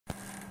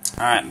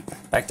Alright,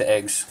 back to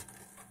eggs.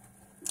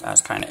 That's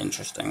kind of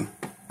interesting.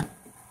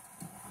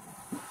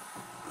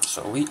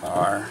 So we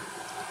are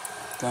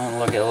going to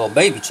look at little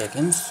baby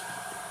chickens.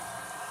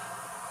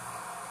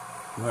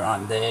 We're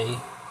on day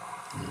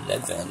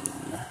 11.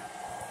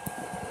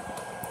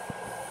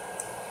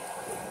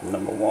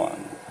 Number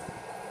 1.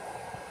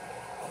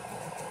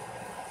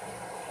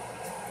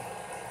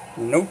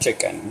 No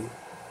chicken.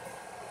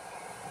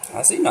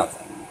 I see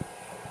nothing.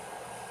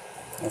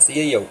 I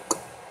see a yolk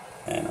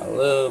and a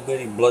little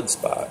bitty blood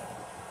spot.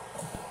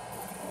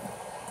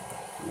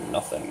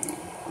 Nothing.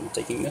 I'm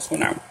taking this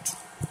one out.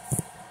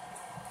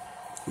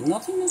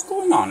 Nothing is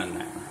going on in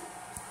there.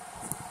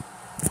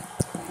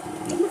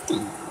 Number 2.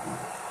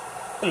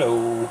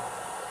 Hello.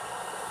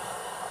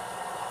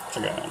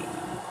 Chicken.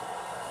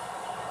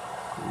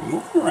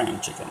 Moving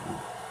around, chicken.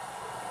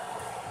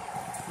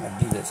 I'm gonna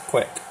do this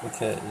quick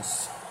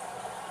because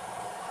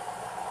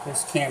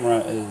this camera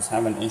is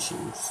having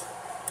issues.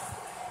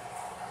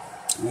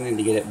 I need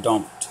to get it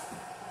dumped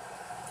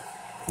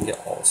and get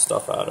all the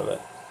stuff out of it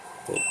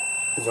that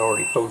is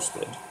already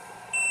posted.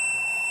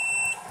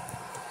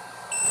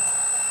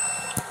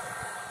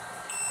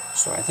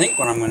 So I think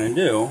what I'm going to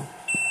do,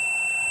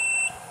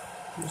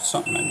 there's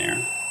something in there.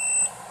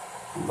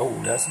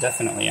 Oh, that's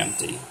definitely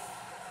empty.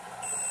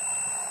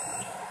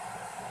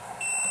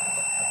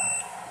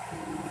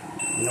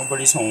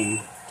 Nobody's home.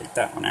 Take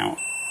that one out.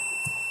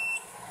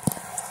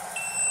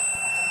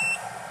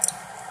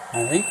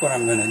 I think what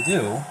I'm going to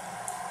do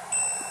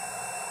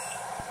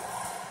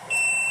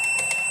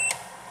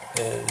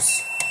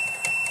is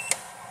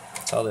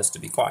tell this to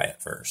be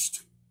quiet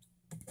first.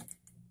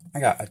 I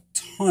got a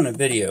ton of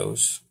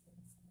videos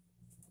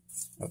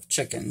of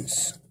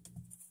chickens,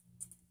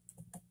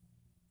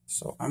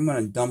 so I'm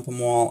going to dump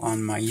them all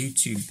on my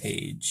YouTube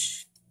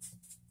page,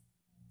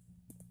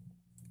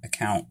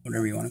 account,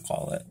 whatever you want to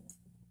call it,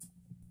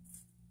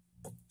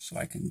 so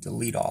I can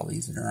delete all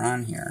these that are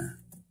on here.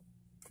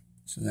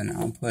 So then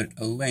I'll put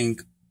a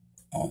link.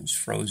 Oh, it's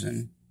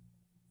frozen.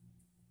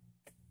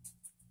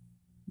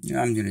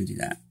 Yeah, I'm going to do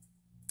that.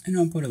 And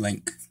I'll put a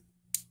link.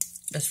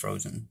 It's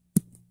frozen.